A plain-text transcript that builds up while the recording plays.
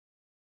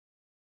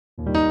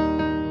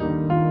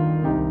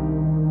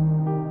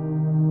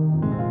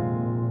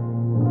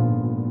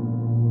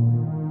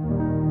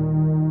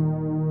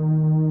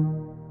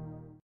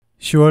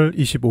10월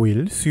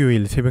 25일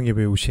수요일 새벽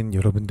예배에 오신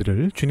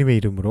여러분들을 주님의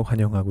이름으로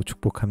환영하고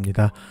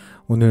축복합니다.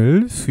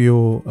 오늘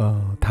수요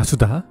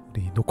다수다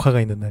우리 녹화가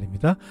있는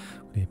날입니다.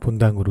 우리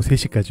본당으로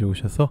 3시까지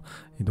오셔서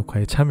이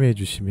녹화에 참여해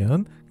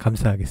주시면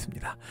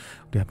감사하겠습니다.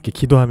 우리 함께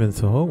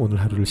기도하면서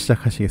오늘 하루를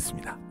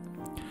시작하시겠습니다.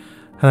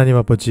 하나님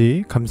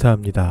아버지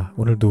감사합니다.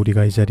 오늘도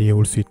우리가 이 자리에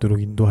올 수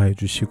있도록 인도하여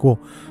주시고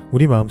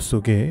우리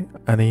마음속에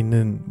안에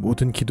있는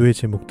모든 기도의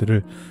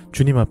제목들을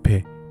주님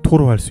앞에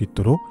토로할 수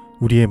있도록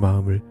우리의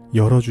마음을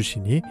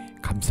열어주시니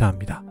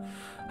감사합니다.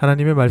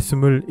 하나님의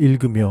말씀을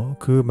읽으며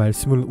그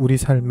말씀을 우리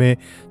삶에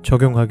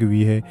적용하기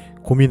위해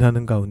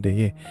고민하는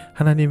가운데에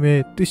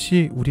하나님의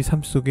뜻이 우리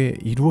삶 속에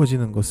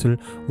이루어지는 것을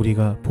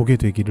우리가 보게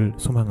되기를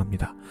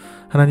소망합니다.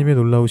 하나님의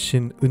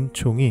놀라우신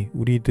은총이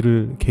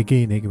우리들을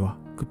개개인에게와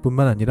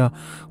그뿐만 아니라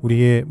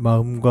우리의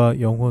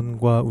마음과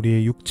영혼과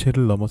우리의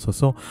육체를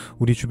넘어서서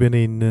우리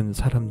주변에 있는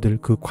사람들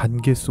그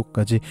관계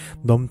속까지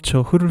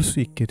넘쳐 흐를 수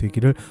있게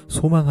되기를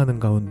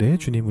소망하는 가운데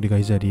주님 우리가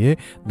이 자리에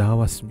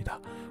나와왔습니다.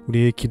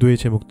 우리의 기도의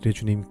제목들에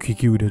주님 귀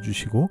기울여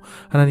주시고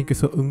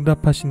하나님께서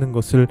응답하시는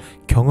것을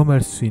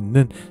경험할 수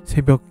있는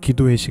새벽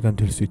기도의 시간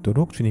될 수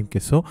있도록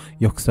주님께서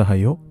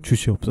역사하여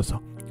주시옵소서.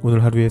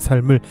 오늘 하루의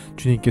삶을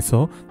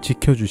주님께서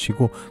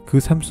지켜주시고 그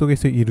삶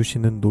속에서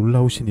이루시는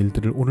놀라우신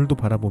일들을 오늘도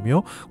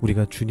바라보며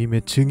우리가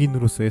주님의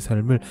증인으로서의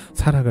삶을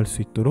살아갈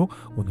수 있도록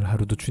오늘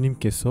하루도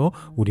주님께서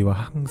우리와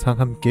항상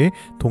함께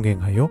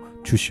동행하여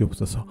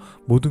주시옵소서.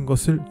 모든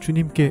것을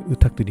주님께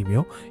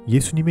의탁드리며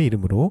예수님의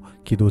이름으로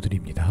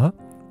기도드립니다.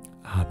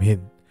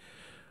 아멘.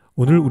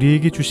 오늘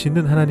우리에게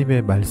주시는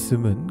하나님의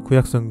말씀은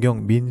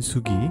구약성경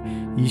민수기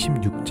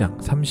 26장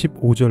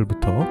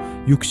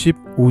 35절부터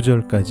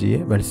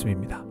 65절까지의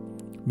말씀입니다.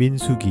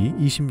 민수기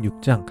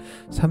 26장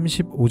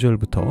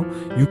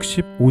 35절부터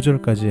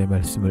 65절까지의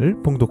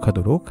말씀을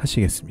봉독하도록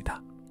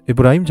하시겠습니다.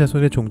 에브라임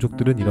자손의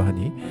종족들은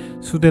이러하니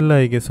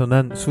수델라에게서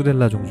난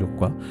수델라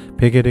종족과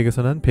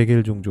베겔에게서 난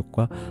베겔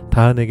종족과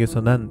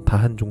다한에게서 난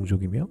다한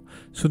종족이며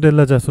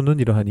수델라 자손은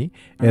이러하니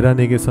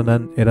에란에게서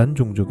난 에란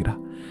종족이라.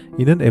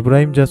 이는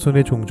에브라임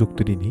자손의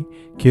종족들이니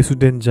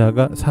계수된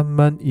자가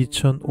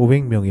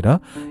 32,500명이라.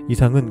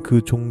 이상은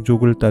그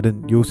종족을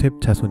따른 요셉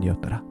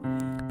자손이었더라.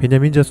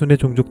 베냐민 자손의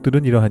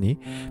종족들은 이러하니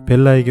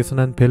벨라에게서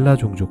난 벨라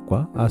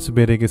종족과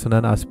아스벨에게서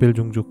난 아스벨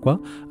종족과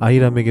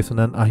아히람에게서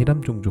난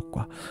아히람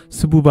종족과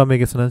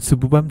스부밤에게서 난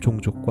스부밤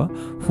종족과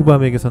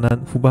후밤에게서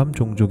난 후밤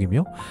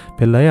종족이며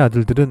벨라의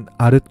아들들은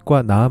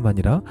아릇과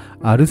나아만이라.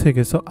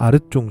 아릇에게서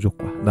아릇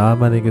종족과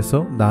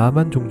나아만에게서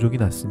나아만 종족이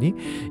났으니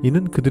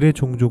이는 그들의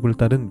종족을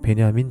따른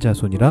베냐민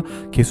자손이라.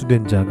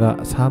 계수된 자가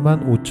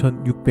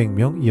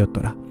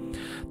 45,600명이었더라.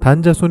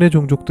 단 자손의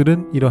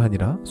종족들은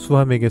이러하니라.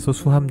 수함에게서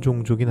수함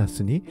종족이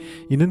났으니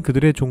이는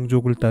그들의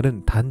종족을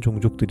따른 단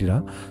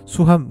종족들이라.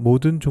 수함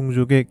모든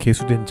종족에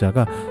계수된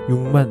자가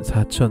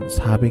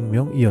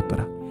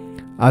 64,400명이었더라.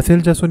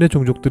 아셀 자손의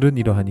종족들은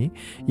이러하니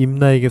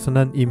임나에게서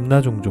난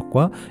임나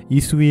종족과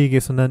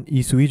이스위에게서 난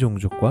이스위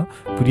종족과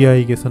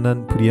브리아에게서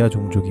난 브리아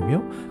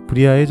종족이며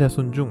브리아의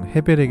자손 중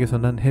헤벨에게서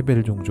난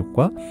헤벨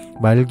종족과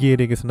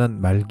말기엘에게서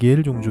난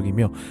말기엘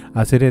종족이며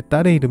아셀의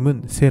딸의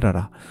이름은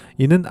세라라.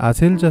 이는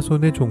아셀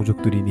자손의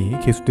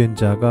종족들이니 계수된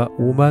자가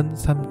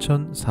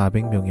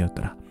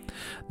 53,400명이었더라.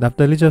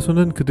 납달리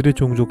자손은 그들의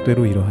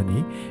종족대로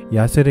이러하니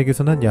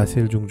야셀에게서 난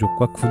야셀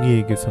종족과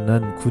구니에게서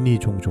난 구니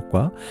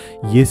종족과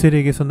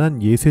예셀에게서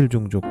난 예셀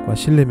종족과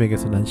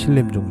실렘에게서 난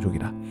실렘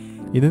종족이라.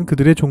 이는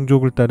그들의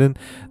종족을 따른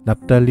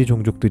납달리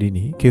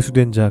종족들이니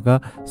계수된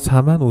자가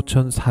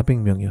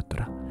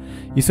 45,400명이었더라.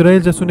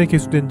 이스라엘 자손의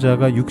계수된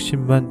자가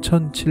 60만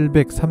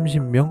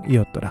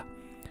 1,730명이었더라.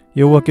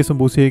 여호와께서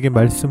모세에게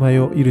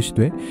말씀하여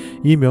이르시되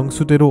이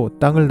명수대로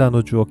땅을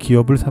나눠주어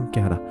기업을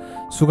삼게 하라.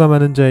 수가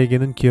많은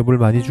자에게는 기업을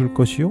많이 줄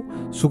것이요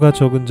수가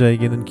적은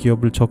자에게는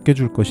기업을 적게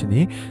줄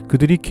것이니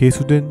그들이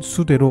계수된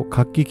수대로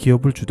각기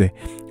기업을 주되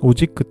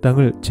오직 그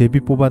땅을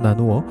제비 뽑아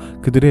나누어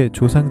그들의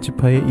조상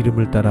지파의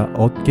이름을 따라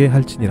얻게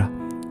할지니라.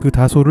 그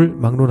다소를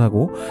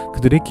막론하고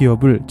그들의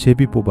기업을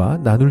제비 뽑아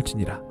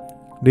나눌지니라.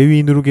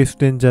 레위인으로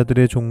계수된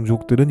자들의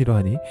종족들은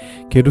이러하니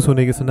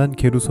게르손에게서 난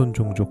게르손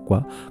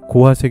종족과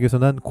고핫에게서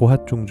난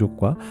고핫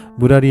종족과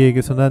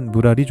무라리에게서 난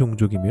무라리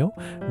종족이며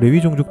레위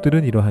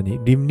종족들은 이러하니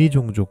림리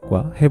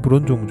종족과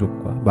헤브론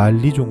종족과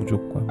말리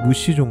종족과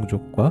무시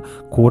종족과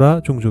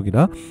고라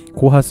종족이라.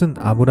 고핫은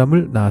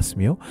아므람을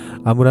낳았으며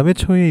아므람의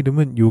처의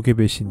이름은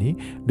요게벳이니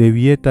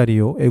레위의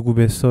딸이요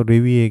애굽에서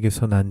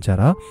레위에게서 난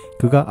자라.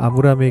 그가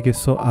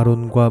아므람에게서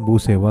아론과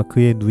모세와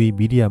그의 누이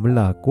미리암을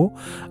낳았고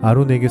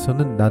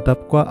아론에게서는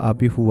나답과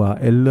아비후와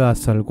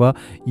엘르아살과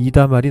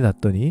이다말이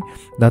났더니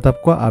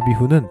나답과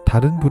아비후는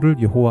다른 불을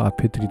여호와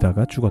앞에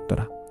들이다가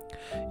죽었더라.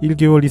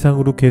 1개월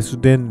이상으로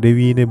계수된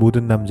레위인의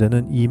모든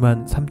남자는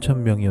 2만 3천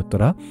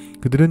명이었더라.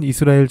 그들은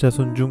이스라엘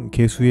자손 중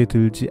계수에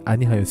들지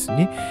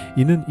아니하였으니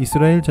이는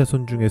이스라엘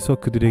자손 중에서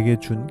그들에게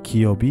준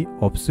기업이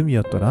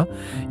없음이었더라.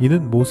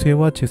 이는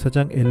모세와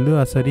제사장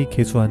엘르아살이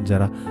계수한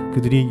자라.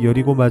 그들이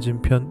여리고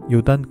맞은편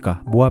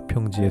요단가 모압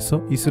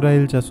평지에서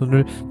이스라엘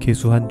자손을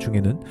계수한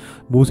중에는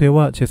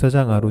모세와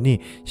제사장 아론이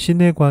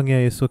시내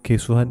광야에서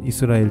계수한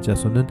이스라엘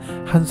자손은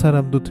한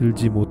사람도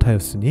들지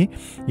못하였으니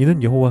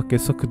이는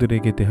여호와께서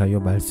그들에게 대하여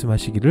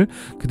말씀하시기를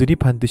그들이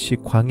반드시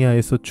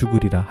광야에서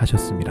죽으리라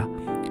하셨습니다.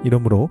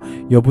 이러므로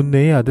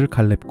여분네의 아들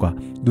갈렙과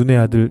눈의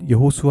아들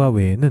여호수아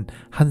외에는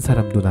한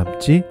사람도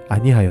남지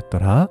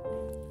아니하였더라.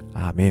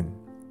 아멘.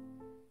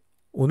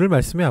 오늘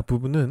말씀의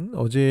앞부분은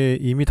어제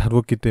이미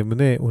다루었기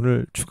때문에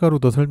오늘 추가로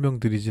더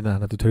설명드리지는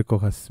않아도 될 것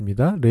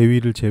같습니다.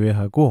 레위를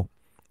제외하고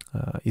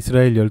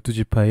이스라엘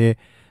 12지파의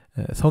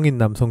성인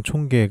남성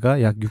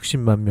총계가 약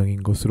 60만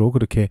명인 것으로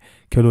그렇게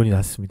결론이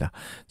났습니다.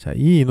 자,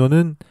 이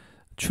인원은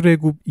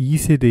출애굽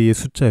 2세대의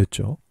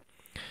숫자였죠.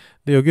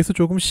 근데 여기에서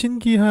조금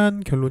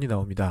신기한 결론이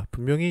나옵니다.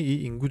 분명히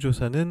이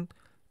인구조사는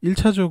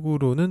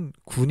 1차적으로는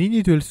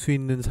군인이 될 수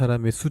있는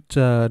사람의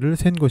숫자를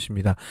센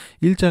것입니다.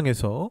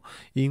 1장에서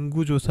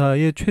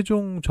인구조사의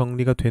최종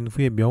정리가 된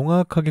후에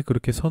명확하게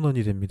그렇게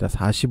선언이 됩니다.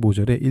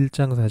 45절에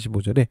 1장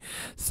 45절에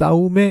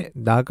싸움에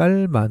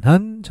나갈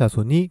만한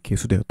자손이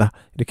계수되었다.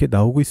 이렇게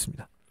나오고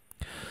있습니다.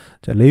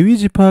 자, 레위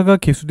지파가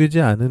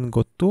계수되지 않은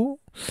것도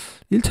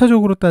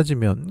 1차적으로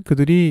따지면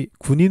그들이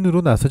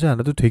군인으로 나서지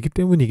않아도 되기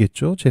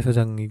때문이겠죠.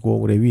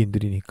 제사장이고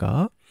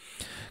레위인들이니까.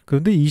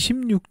 그런데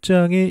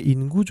 26장의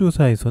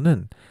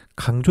인구조사에서는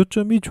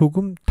강조점이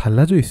조금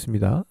달라져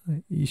있습니다.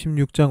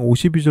 26장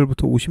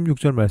 52절부터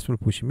 56절 말씀을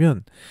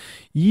보시면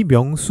이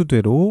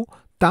명수대로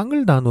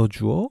땅을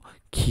나눠주어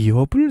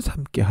기업을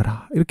삼게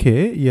하라.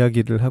 이렇게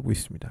이야기를 하고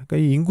있습니다. 그러니까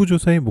이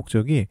인구조사의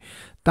목적이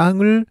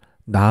땅을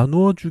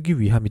나누어 주기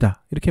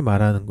위함이다. 이렇게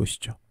말하는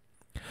것이죠.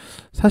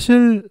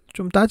 사실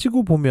좀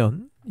따지고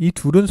보면 이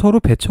둘은 서로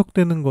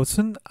배척되는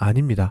것은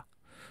아닙니다.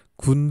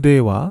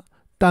 군대와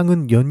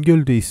땅은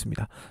연결되어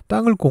있습니다.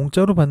 땅을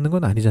공짜로 받는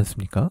건 아니지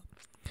않습니까?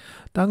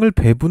 땅을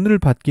배분을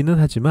받기는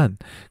하지만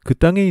그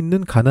땅에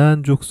있는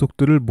가나안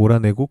족속들을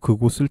몰아내고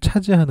그곳을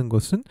차지하는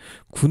것은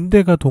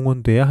군대가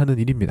동원돼야 하는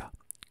일입니다.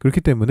 그렇기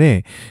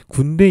때문에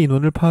군대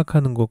인원을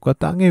파악하는 것과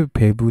땅의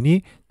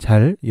배분이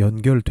잘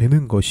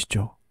연결되는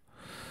것이죠.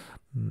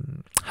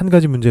 한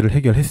가지 문제를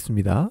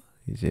해결했습니다.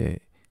 이제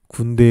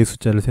군대의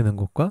숫자를 세는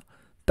것과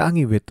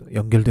땅이 왜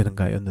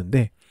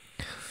연결되는가였는데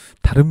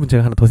다른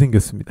문제가 하나 더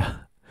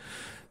생겼습니다.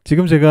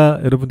 지금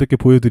제가 여러분들께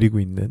보여드리고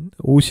있는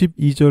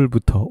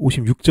 52절부터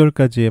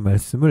 56절까지의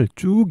말씀을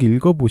쭉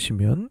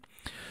읽어보시면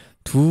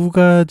두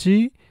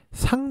가지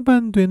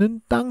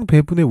상반되는 땅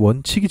배분의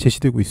원칙이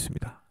제시되고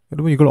있습니다.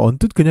 여러분 이걸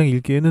언뜻 그냥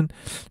읽기에는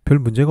별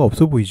문제가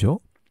없어 보이죠?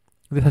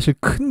 근데 사실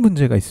큰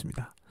문제가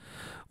있습니다.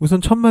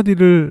 우선 첫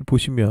마디를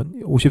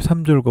보시면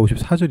 53절과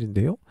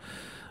 54절인데요.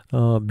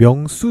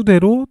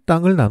 명수대로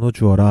땅을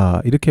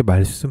나눠주어라 이렇게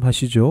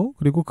말씀하시죠.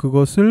 그리고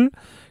그것을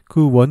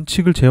그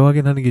원칙을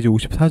재확인하는 게 이제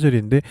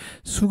 54절인데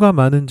수가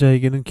많은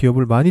자에게는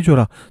기업을 많이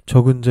줘라.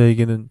 적은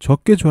자에게는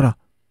적게 줘라.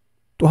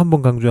 또 한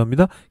번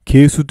강조합니다.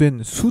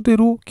 계수된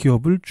수대로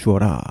기업을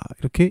주어라.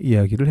 이렇게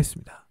이야기를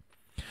했습니다.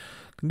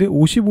 근데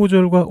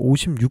 55절과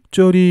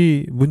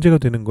 56절이 문제가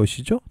되는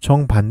것이죠.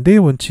 정반대의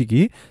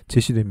원칙이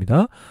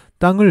제시됩니다.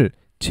 땅을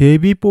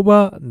제비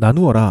뽑아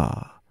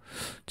나누어라.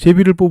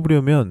 제비를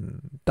뽑으려면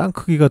땅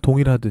크기가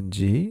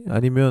동일하든지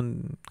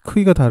아니면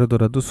크기가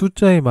다르더라도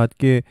숫자에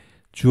맞게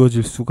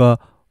주어질 수가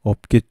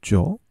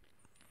없겠죠.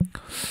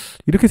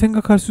 이렇게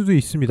생각할 수도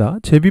있습니다.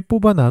 제비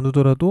뽑아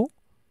나누더라도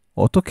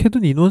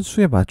어떻게든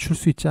인원수에 맞출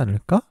수 있지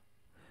않을까?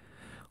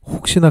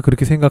 혹시나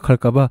그렇게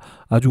생각할까봐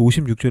아주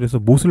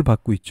 56절에서 못을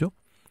받고 있죠.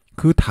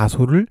 그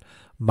다소를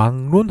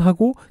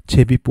막론하고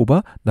제비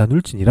뽑아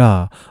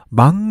나눌지니라.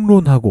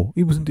 막론하고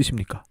이 무슨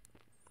뜻입니까?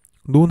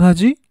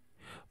 논하지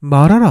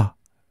말아라.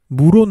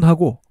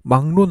 무론하고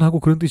막론하고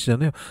그런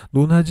뜻이잖아요.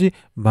 논하지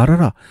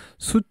말아라.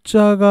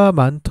 숫자가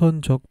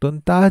많던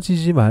적던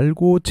따지지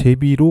말고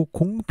제비로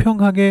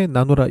공평하게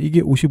나눠라.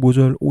 이게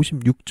 55절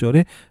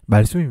 56절의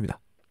말씀입니다.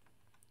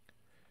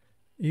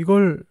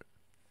 이걸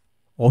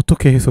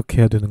어떻게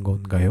해석해야 되는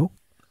건가요?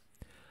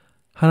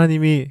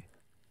 하나님이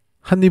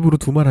한 입으로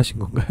두 말 하신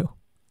건가요?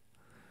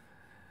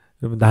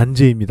 여러분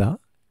난제입니다.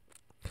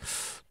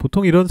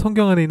 보통 이런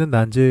성경 안에 있는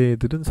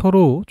난제들은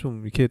서로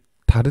좀 이렇게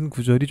다른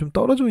구절이 좀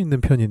떨어져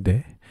있는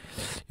편인데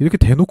이렇게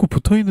대놓고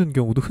붙어 있는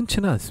경우도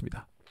흔치는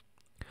않습니다.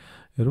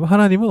 여러분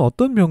하나님은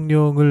어떤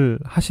명령을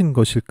하신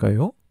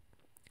것일까요?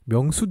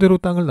 명수대로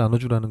땅을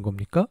나눠주라는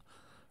겁니까?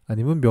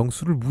 아니면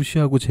명수를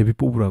무시하고 제비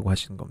뽑으라고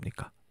하시는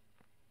겁니까?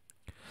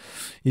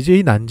 이제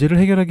이 난제를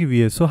해결하기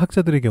위해서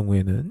학자들의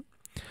경우에는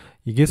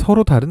이게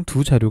서로 다른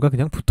두 자료가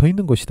그냥 붙어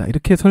있는 것이다.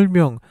 이렇게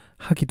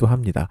설명하기도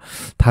합니다.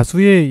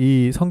 다수의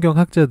이 성경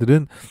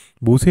학자들은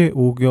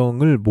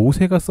모세오경을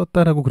모세가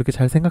썼다라고 그렇게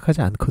잘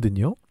생각하지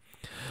않거든요.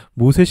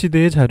 모세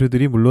시대의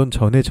자료들이 물론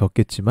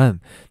전해졌겠지만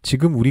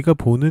지금 우리가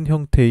보는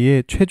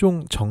형태의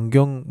최종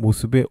정경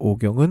모습의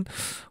오경은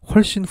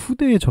훨씬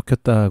후대에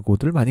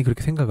적혔다고들 많이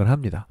그렇게 생각을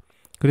합니다.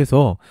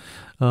 그래서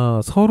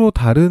서로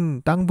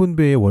다른 땅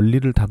분배의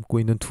원리를 담고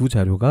있는 두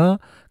자료가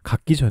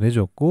각기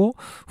전해졌고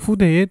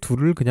후대에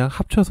둘을 그냥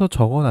합쳐서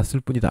적어놨을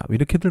뿐이다.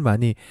 이렇게들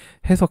많이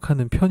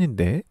해석하는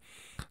편인데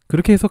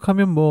그렇게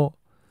해석하면 뭐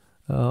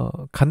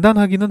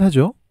간단하기는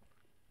하죠.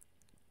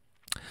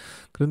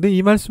 그런데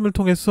이 말씀을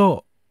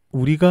통해서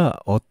우리가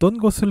어떤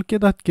것을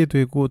깨닫게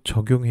되고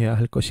적용해야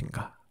할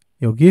것인가,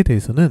 여기에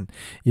대해서는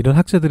이런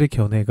학자들의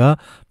견해가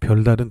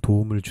별다른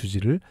도움을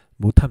주지를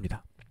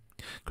못합니다.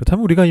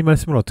 그렇다면 우리가 이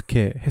말씀을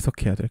어떻게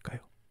해석해야 될까요?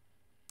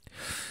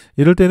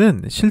 이럴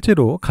때는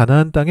실제로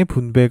가나안 땅의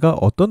분배가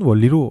어떤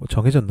원리로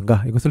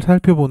정해졌는가, 이것을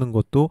살펴보는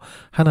것도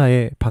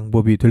하나의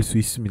방법이 될 수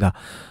있습니다.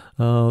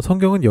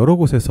 성경은 여러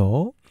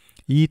곳에서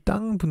이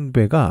땅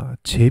분배가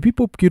제비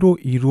뽑기로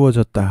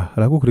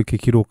이루어졌다라고 그렇게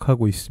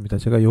기록하고 있습니다.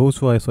 제가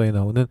여호수아서에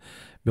나오는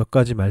몇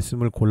가지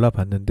말씀을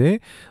골라봤는데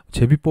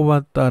제비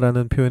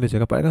뽑았다라는 표현에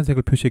제가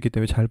빨간색을 표시했기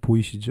때문에 잘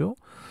보이시죠?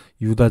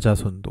 유다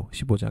자손도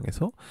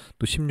 15장에서,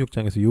 또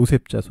 16장에서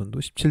요셉 자손도,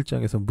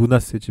 17장에서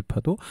므낫세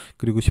지파도,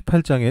 그리고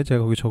 18장에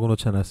제가 거기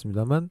적어놓지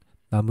않았습니다만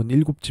남은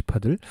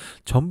 7지파들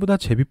전부 다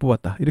제비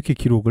뽑았다, 이렇게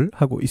기록을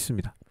하고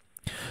있습니다.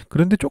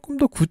 그런데 조금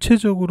더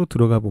구체적으로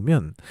들어가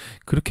보면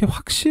그렇게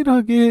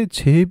확실하게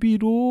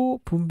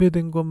제비로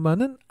분배된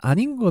것만은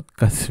아닌 것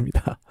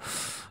같습니다.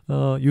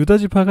 유다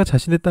지파가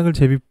자신의 땅을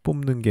제비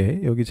뽑는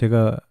게 여기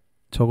제가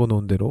적어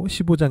놓은 대로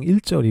 15장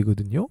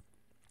 1절이거든요.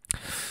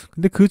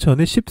 근데 그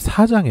전에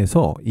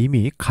 14장에서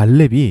이미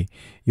갈렙이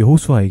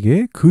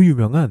여호수아에게 그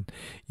유명한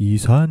이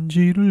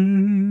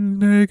산지를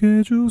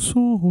내게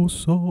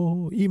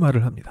주소서, 이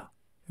말을 합니다.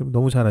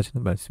 너무 잘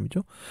아시는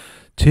말씀이죠.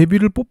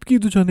 제비를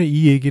뽑기도 전에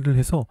이 얘기를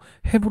해서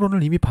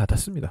헤브론을 이미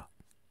받았습니다.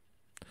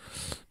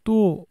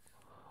 또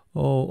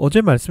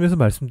어제 말씀에서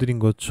말씀드린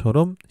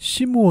것처럼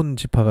시므온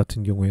지파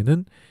같은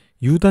경우에는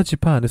유다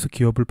지파 안에서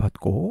기업을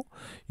받고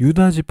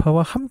유다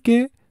지파와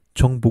함께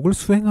정복을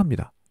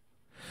수행합니다.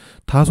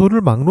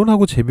 다소를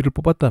막론하고 제비를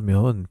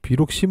뽑았다면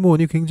비록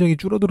시므온이 굉장히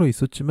줄어들어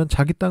있었지만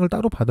자기 땅을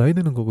따로 받아야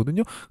되는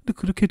거거든요. 근데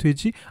그렇게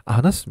되지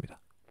않았습니다.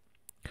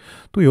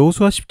 또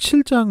여호수아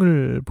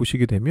 17장을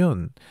보시게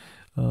되면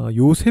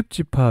요셉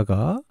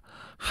지파가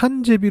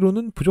한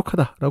제비로는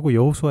부족하다라고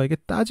여호수아에게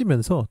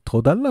따지면서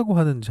더 달라고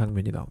하는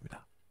장면이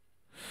나옵니다.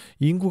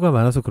 인구가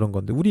많아서 그런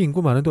건데 우리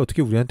인구 많은데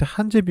어떻게 우리한테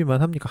한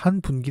제비만 합니까?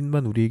 한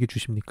분깃만 우리에게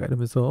주십니까?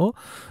 이러면서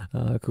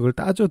그걸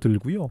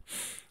따져들고요.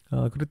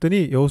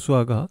 그랬더니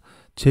여호수아가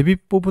제비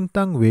뽑은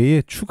땅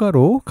외에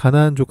추가로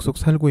가나안 족속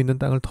살고 있는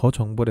땅을 더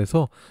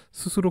정벌해서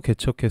스스로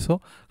개척해서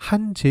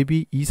한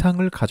제비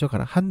이상을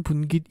가져가라, 한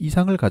분깃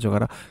이상을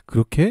가져가라,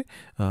 그렇게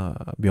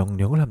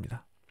명령을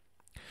합니다.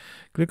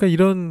 그러니까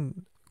이런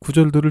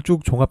구절들을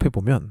쭉 종합해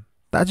보면,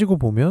 따지고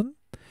보면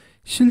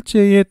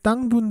실제의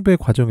땅 분배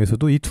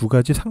과정에서도 이 두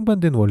가지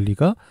상반된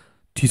원리가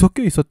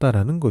뒤섞여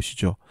있었다라는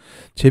것이죠.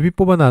 제비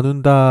뽑아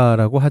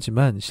나눈다라고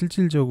하지만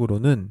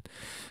실질적으로는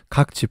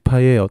각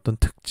지파의 어떤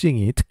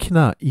특징이,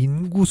 특히나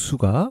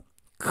인구수가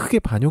크게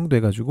반영돼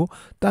가지고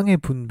땅의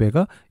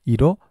분배가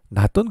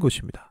일어났던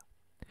것입니다.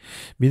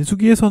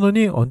 민수기의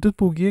선언이 언뜻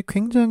보기에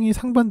굉장히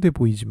상반돼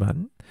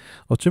보이지만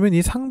어쩌면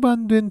이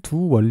상반된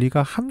두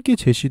원리가 함께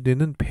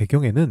제시되는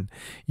배경에는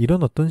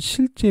이런 어떤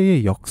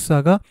실제의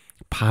역사가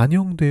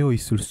반영되어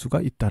있을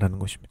수가 있다라는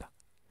것입니다.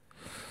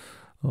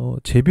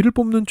 제비를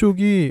뽑는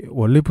쪽이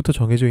원래부터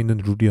정해져 있는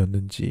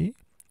룰이었는지,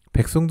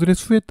 백성들의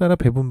수에 따라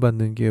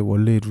배분받는 게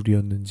원래의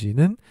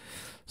룰이었는지는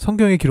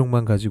성경의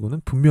기록만 가지고는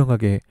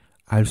분명하게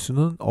알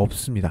수는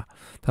없습니다.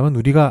 다만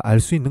우리가 알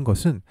수 있는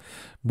것은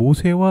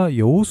모세와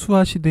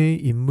여호수아 시대의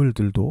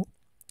인물들도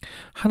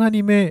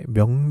하나님의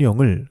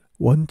명령을,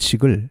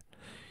 원칙을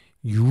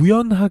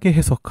유연하게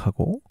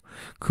해석하고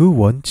그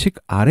원칙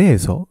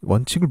아래에서,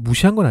 원칙을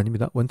무시한 건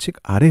아닙니다. 원칙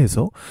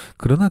아래에서,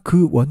 그러나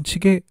그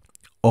원칙에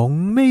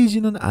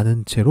얽매이지는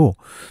않은 채로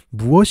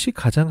무엇이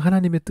가장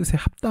하나님의 뜻에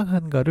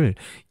합당한가를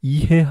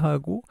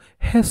이해하고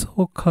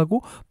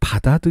해석하고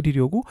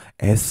받아들이려고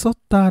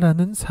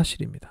애썼다라는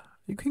사실입니다.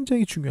 이게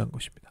굉장히 중요한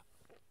것입니다.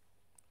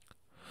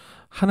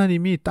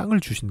 하나님이 땅을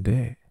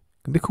주신대.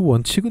 근데 그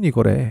원칙은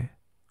이거래.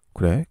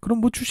 그래?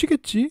 그럼 뭐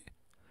주시겠지?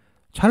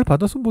 잘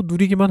받아서 뭐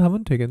누리기만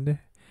하면 되겠네.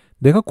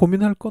 내가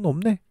고민할 건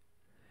없네.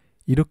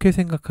 이렇게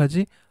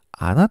생각하지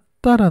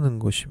않았다라는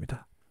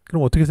것입니다.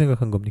 그럼 어떻게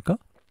생각한 겁니까?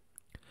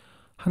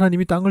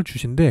 하나님이 땅을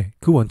주신대.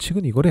 그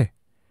원칙은 이거래.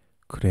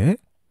 그래?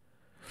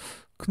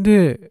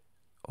 근데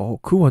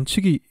그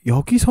원칙이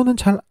여기서는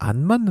잘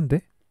안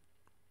맞는데?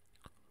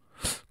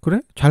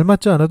 그래? 잘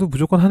맞지 않아도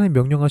무조건 하나님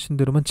명령하신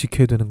대로만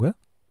지켜야 되는 거야?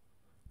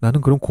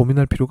 나는 그럼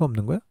고민할 필요가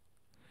없는 거야?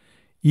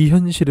 이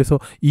현실에서,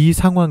 이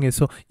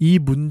상황에서, 이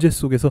문제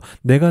속에서,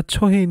 내가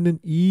처해 있는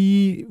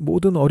이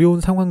모든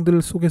어려운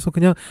상황들 속에서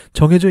그냥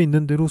정해져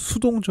있는 대로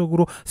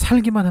수동적으로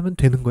살기만 하면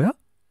되는 거야?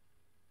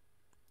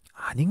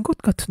 아닌 것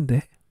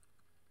같은데.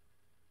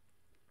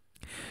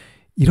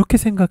 이렇게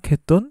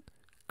생각했던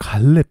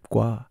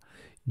갈렙과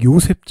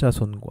요셉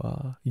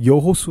자손과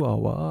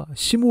여호수아와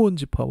시므온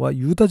지파와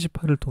유다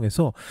지파를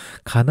통해서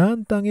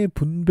가나안 땅의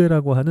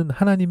분배라고 하는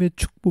하나님의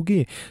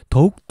축복이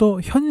더욱더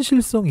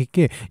현실성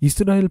있게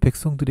이스라엘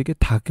백성들에게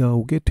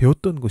다가오게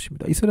되었던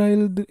것입니다.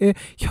 이스라엘의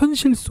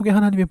현실 속에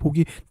하나님의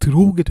복이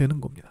들어오게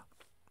되는 겁니다.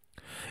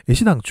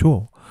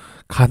 애시당초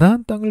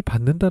가나안 땅을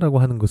받는다라고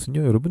하는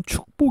것은요, 여러분,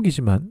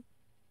 축복이지만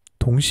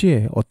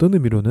동시에 어떤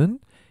의미로는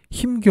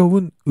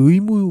힘겨운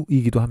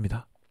의무이기도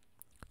합니다.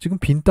 지금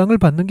빈 땅을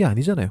받는 게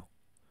아니잖아요.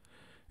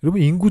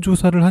 여러분,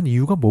 인구조사를 한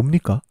이유가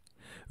뭡니까?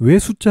 왜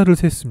숫자를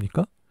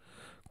셌습니까?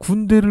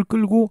 군대를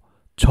끌고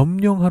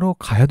점령하러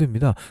가야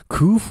됩니다.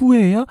 그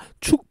후에야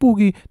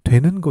축복이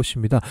되는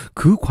것입니다.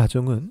 그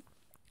과정은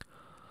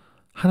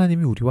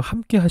하나님이 우리와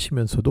함께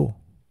하시면서도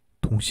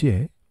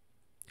동시에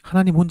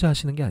하나님 혼자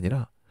하시는 게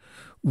아니라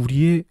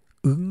우리의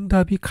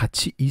응답이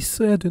같이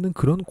있어야 되는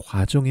그런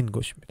과정인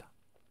것입니다.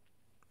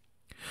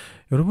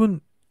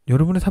 여러분,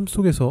 여러분의 삶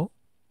속에서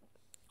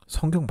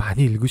성경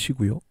많이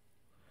읽으시고요.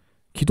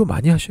 기도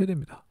많이 하셔야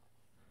됩니다.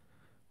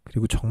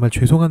 그리고 정말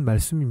죄송한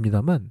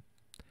말씀입니다만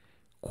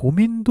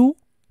고민도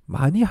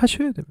많이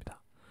하셔야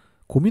됩니다.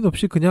 고민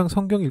없이 그냥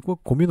성경 읽고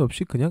고민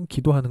없이 그냥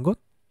기도하는 것,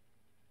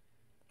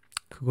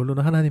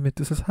 그걸로는 하나님의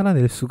뜻을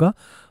살아낼 수가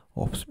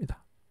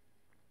없습니다.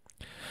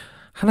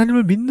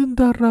 하나님을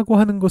믿는다라고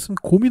하는 것은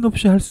고민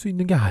없이 할 수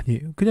있는 게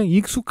아니에요. 그냥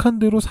익숙한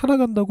대로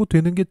살아간다고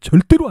되는 게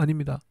절대로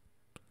아닙니다.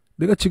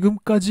 내가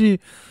지금까지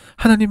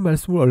하나님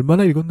말씀을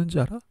얼마나 읽었는지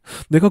알아?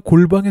 내가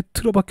골방에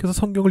틀어박혀서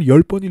성경을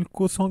 10번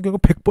읽고 성경을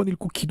 100번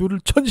읽고 기도를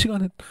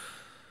 1000시간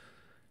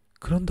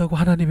그런다고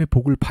하나님의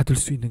복을 받을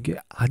수 있는 게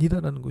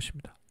아니다라는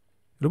것입니다.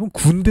 여러분,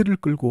 군대를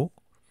끌고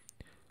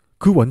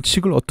그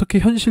원칙을 어떻게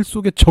현실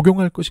속에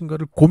적용할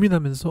것인가를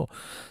고민하면서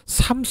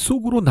삶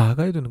속으로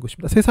나아가야 되는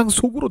것입니다. 세상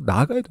속으로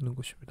나아가야 되는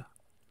것입니다.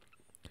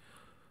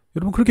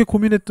 여러분, 그렇게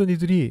고민했던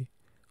이들이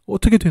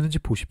어떻게 되는지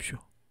보십시오.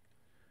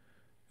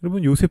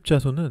 여러분, 요셉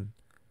자손은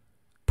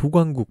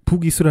북왕국,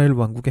 북이스라엘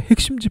왕국의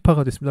핵심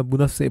지파가 됐습니다.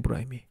 므낫세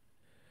에브라임이.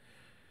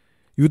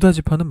 유다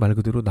지파는 말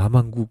그대로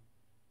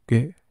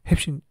남왕국의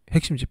핵심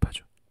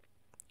지파죠.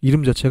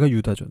 이름 자체가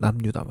유다죠.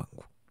 남유다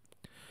왕국.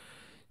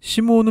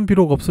 시므온은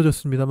비록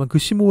없어졌습니다만 그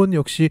시므온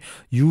역시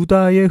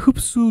유다에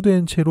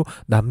흡수된 채로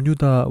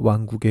남유다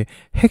왕국의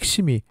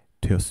핵심이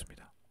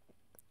되었습니다.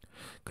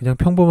 그냥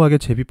평범하게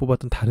제비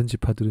뽑았던 다른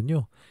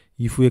지파들은요,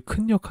 이후에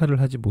큰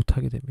역할을 하지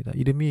못하게 됩니다.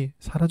 이름이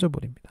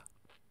사라져버립니다.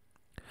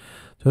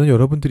 저는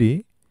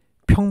여러분들이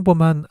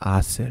평범한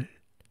아셀,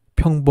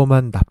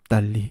 평범한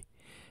납달리,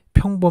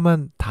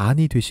 평범한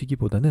단이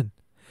되시기보다는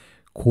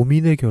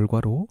고민의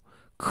결과로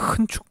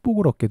큰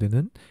축복을 얻게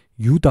되는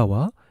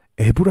유다와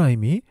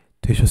에브라임이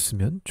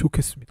되셨으면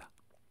좋겠습니다.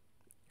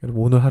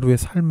 여러분, 오늘 하루의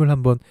삶을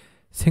한번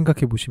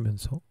생각해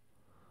보시면서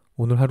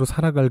오늘 하루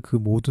살아갈 그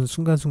모든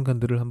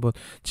순간순간들을 한번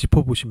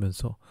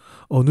짚어보시면서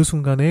어느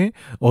순간에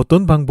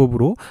어떤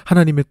방법으로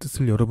하나님의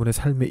뜻을 여러분의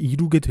삶에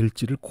이루게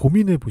될지를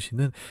고민해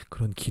보시는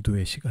그런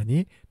기도의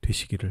시간이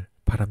되시기를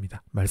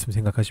바랍니다. 말씀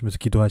생각하시면서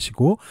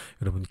기도하시고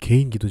여러분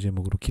개인 기도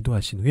제목으로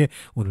기도하신 후에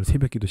오늘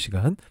새벽 기도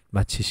시간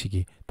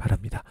마치시기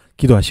바랍니다.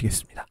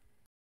 기도하시겠습니다.